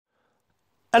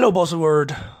Hello, Bossy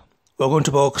World. Welcome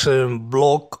to Boxing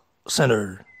Blog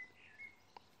Center.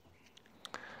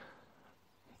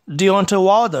 Deontay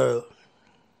Wilder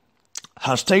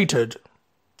has stated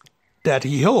that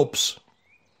he hopes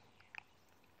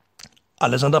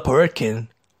Alexander Povetkin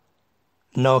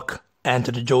knock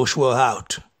Anthony Joshua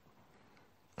out.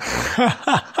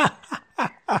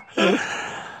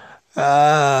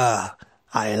 I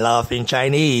laugh in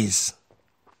Chinese.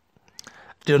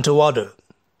 Deontay Wilder.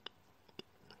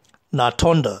 Now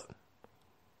thunder,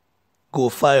 go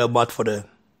fire your butt for them.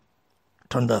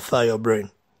 Thunder, fire your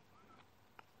brain.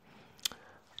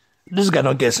 This guy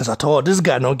not get sense at all. This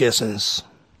guy not get sense.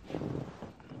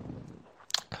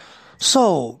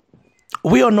 So,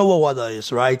 we all know what Wilder is,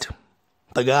 right?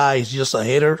 The guy is just a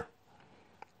hater.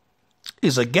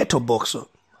 He's a ghetto boxer.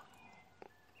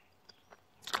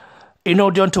 You know,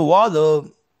 Deontay Wilder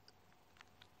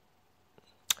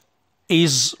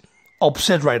is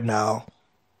upset right now.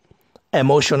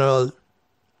 Emotional,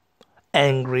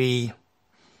 angry,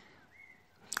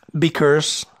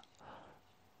 because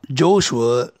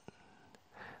Joshua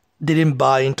didn't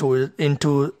buy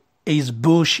into his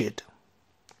bullshit.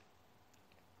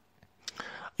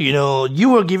 You know, you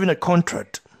were given a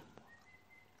contract.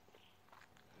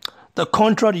 The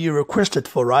contract you requested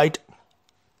for, right?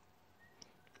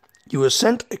 You were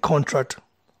sent a contract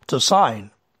to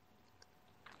sign.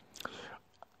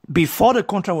 Before the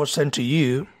contract was sent to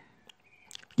you,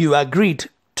 you agreed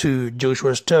to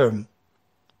Joshua's term.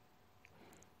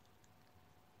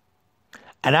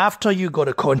 And after you got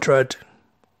a contract,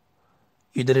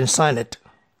 you didn't sign it.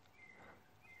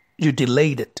 You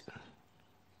delayed it.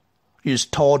 You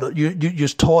stalled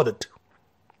it.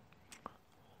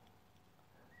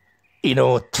 You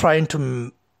know, trying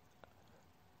to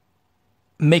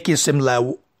make it seem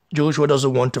like Joshua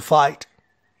doesn't want to fight.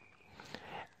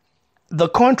 The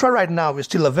contract right now is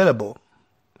still available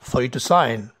for you to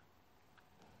sign.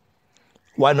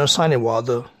 Why not sign it,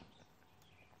 Wilder?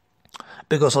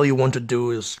 Because all you want to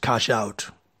do is cash out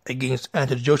against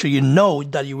Anthony Joshua. You know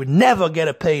that you will never get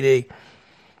a payday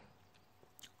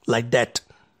like that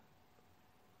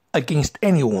against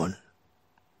anyone.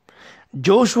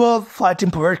 Joshua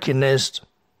fighting Povetkin next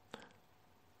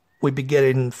will be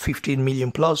getting 15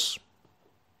 million plus.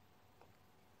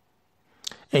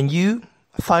 And you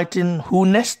fighting who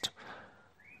next?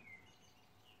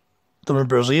 In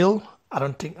Brazil, I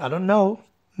don't know,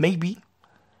 maybe,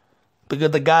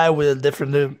 because the guy will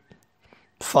definitely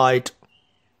fight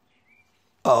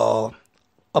a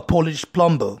Polish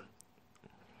plumber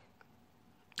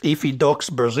if he docks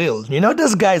Brazil. You know,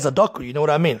 this guy is a docker, you know what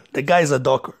I mean? The guy is a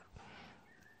docker.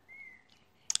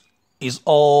 He's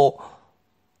all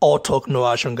talk, no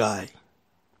action guy.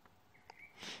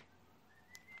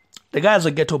 The guy is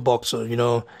a ghetto boxer, you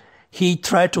know. He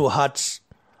tried to hurt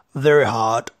very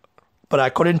hard. But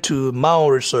according to my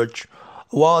own research,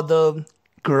 Wilder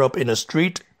grew up in a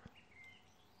street,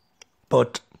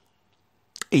 but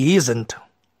he isn't,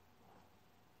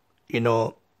 you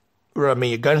know,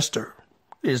 a gangster.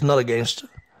 He's not a gangster.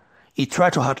 He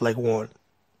tried to act like one,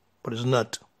 but he's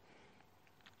not.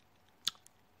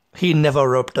 He never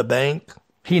robbed a bank.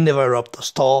 He never robbed a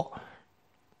store.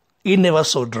 He never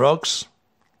sold drugs.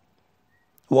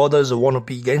 Wilder is a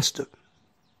wannabe gangster.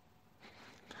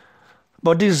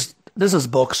 But this is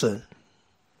boxing.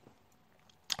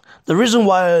 The reason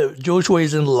why Joshua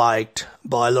isn't liked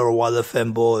by a lot of Wilder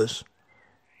fanboys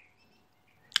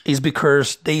is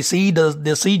because they see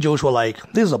Joshua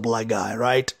like, this is a black guy,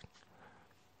 right?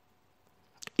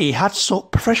 He acts so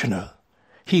professional.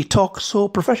 He talks so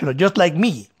professional, just like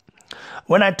me.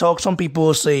 When I talk, some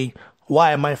people say,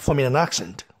 why am I forming an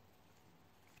accent?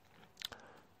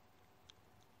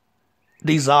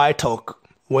 This is how I talk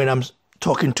when I'm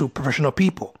talking to professional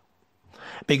people.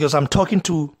 Because I'm talking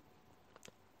to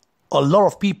a lot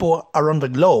of people around the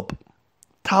globe.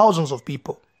 Thousands of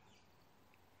people.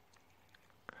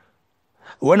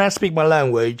 When I speak my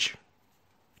language,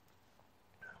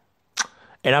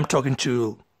 and I'm talking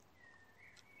to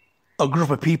a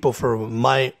group of people from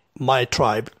my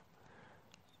tribe,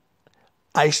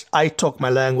 I talk my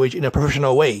language in a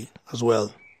professional way as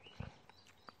well.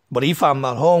 But if I'm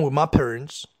at home with my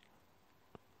parents,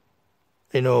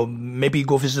 you know, maybe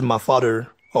go visit my father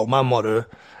or my mother,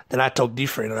 then I talk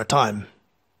different at the time,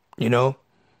 you know.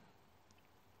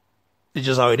 It's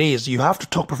just how it is. You have to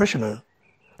talk professional.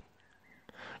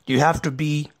 You have to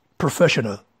be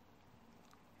professional.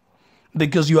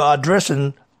 Because you are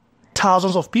addressing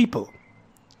thousands of people.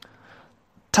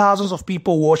 Thousands of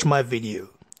people watch my video,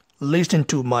 listen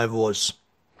to my voice,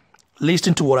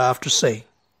 listen to what I have to say.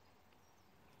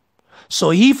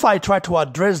 So if I try to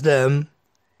address them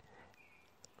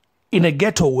in a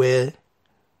ghetto where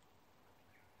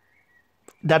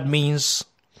that means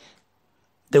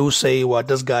they will say, well,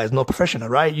 this guy is not professional,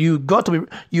 right? You've got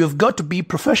to be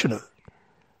professional.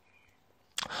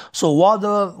 So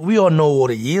while we all know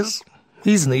what he is,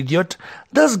 he's an idiot,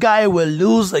 this guy will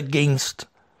lose against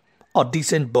a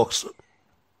decent boxer.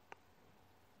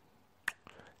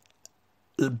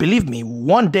 Believe me,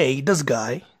 one day this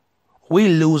guy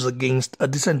will lose against a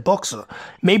decent boxer.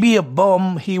 Maybe a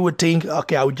bum, he would think,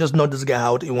 okay, I would just knock this guy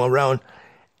out in one round.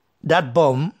 That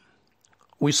bum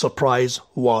will surprise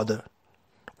Wilder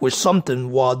with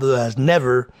something Wilder has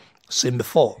never seen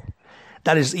before.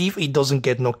 That is, if he doesn't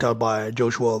get knocked out by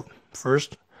Joshua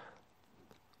first.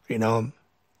 You know,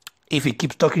 if he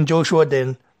keeps talking Joshua,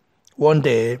 then one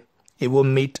day he will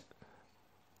meet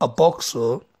a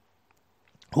boxer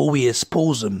who will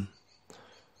expose him.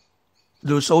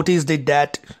 Luis Ortiz did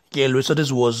that. Yeah, Luis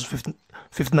Ortiz was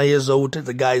 59 years old.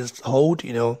 The guy is old,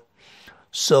 you know.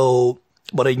 So,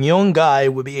 but a young guy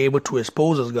will be able to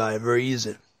expose this guy very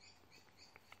easy.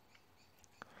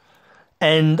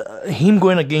 And him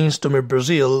going against Tommy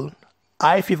Brazil,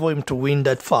 I favor him to win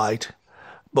that fight.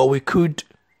 But we could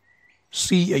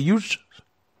see a huge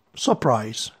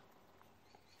surprise.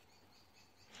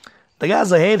 The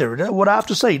guy's a hater. That's what I have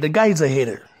to say. The guy is a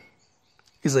hater.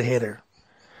 He's a hater.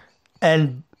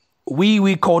 And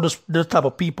we call this type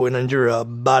of people in Nigeria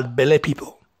bad belly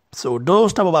people. So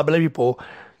those type of bad belly people,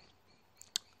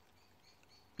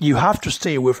 you have to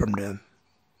stay away from them.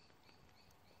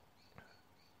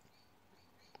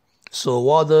 So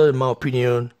Wilder, in my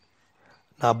opinion,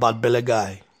 a bad belly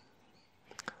guy.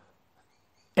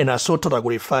 And I so thought I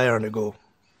would fire on the go.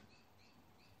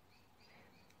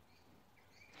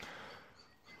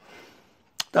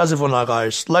 That's it for now,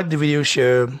 guys. Like the video,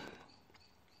 share,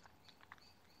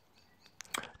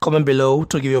 comment below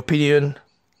to give your opinion,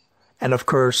 and of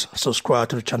course, subscribe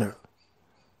to the channel.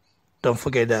 Don't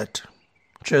forget that.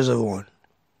 Cheers, everyone.